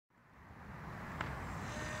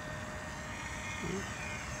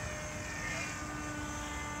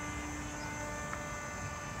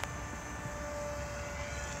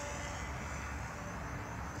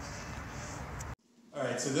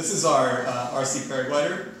Alright, so this is our RC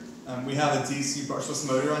Paraglider. We have a DC brushless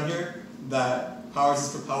motor on here that powers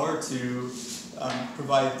this propeller to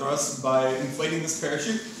provide thrust by inflating this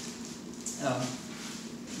parachute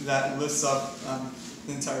that lifts up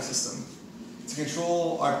the entire system. To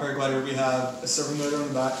control our paraglider, we have a servo motor on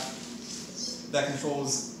the back that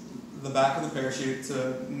controls the back of the parachute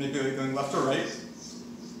to manipulate going left or right.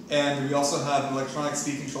 And we also have an electronic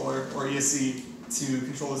speed controller, or ESC, to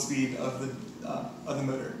control the speed of the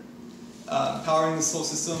motor. Powering this whole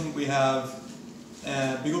system, we have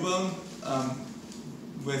a BeagleBone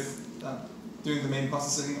with doing the main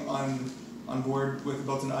processing on board with a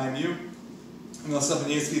built-in IMU. And we also have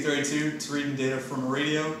an ESP32 to read in data from a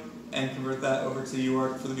radio and convert that over to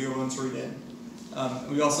UART for the BeagleBone to read in.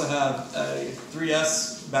 We also have a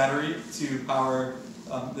 3S battery to power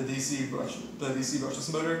the DC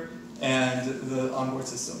brushless motor and the onboard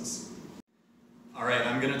systems. Alright,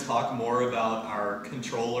 I'm going to talk more about our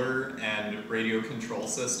controller and radio control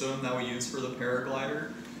system that we use for the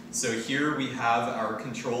Paraglider. So here we have our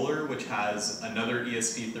controller, which has another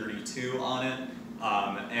ESP32 on it,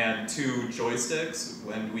 and two joysticks.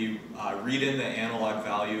 When we read in the analog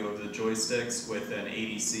value of the joysticks with an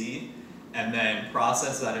ADC, and then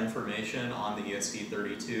process that information on the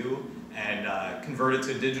ESP32 and convert it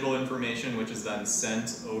to digital information, which is then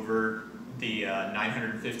sent over the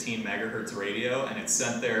 915 megahertz radio, and it's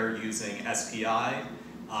sent there using SPI.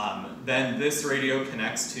 Then this radio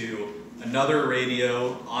connects to another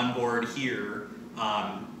radio on board here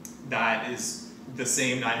that is the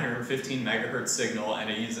same 915 megahertz signal, and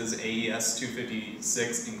it uses ESE350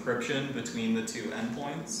 encryption between the two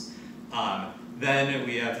endpoints. Then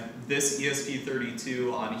we have this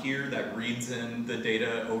ESP32 on here that reads in the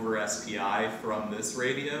data over SPI from this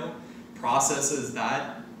radio, processes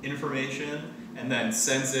that information, and then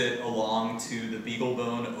sends it along to the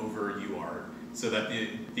BeagleBone over UART, so that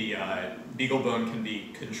the BeagleBone can be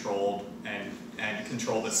controlled and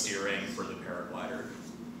control the steering for the Paraglider.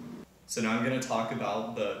 So now I'm going to talk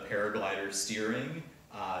about the Paraglider steering.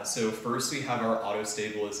 So first we have our auto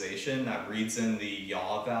stabilization that reads in the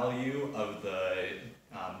yaw value of the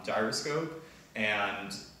gyroscope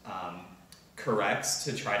and corrects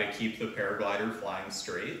to try to keep the Paraglider flying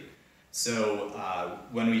straight. So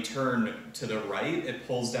when we turn to the right, it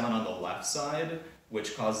pulls down on the left side,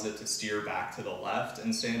 which causes it to steer back to the left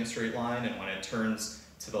and stay in a straight line. And when it turns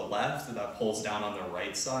to the left, that pulls down on the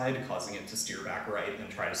right side, causing it to steer back right and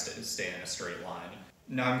try to stay in a straight line.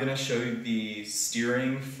 Now I'm going to show you the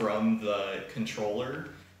steering from the controller.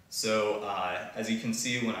 So as you can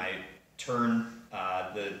see, when I turn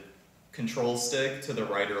the control stick to the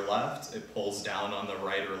right or left, it pulls down on the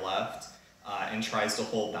right or left and tries to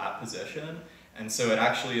hold that position. And so it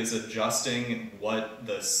actually is adjusting what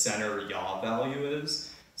the center yaw value is.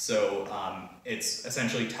 So it's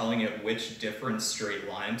essentially telling it which different straight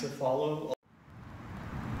line to follow.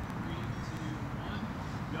 3, 2,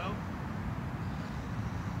 1, go.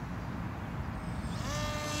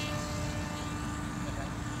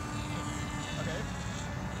 Okay.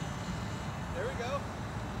 There we go.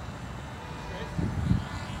 Great.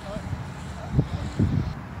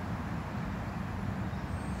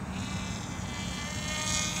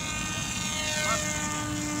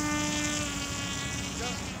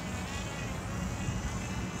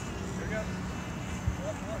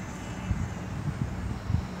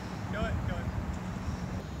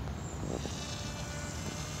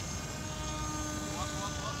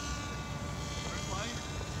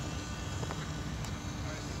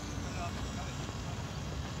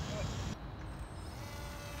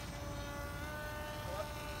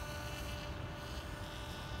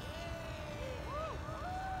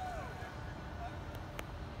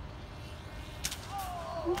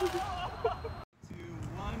 Two,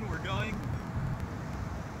 one, we're going.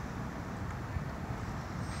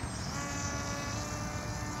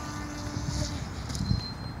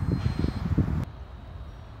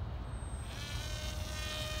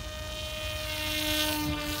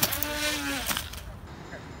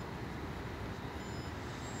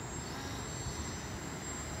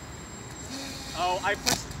 Oh, I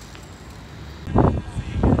pushed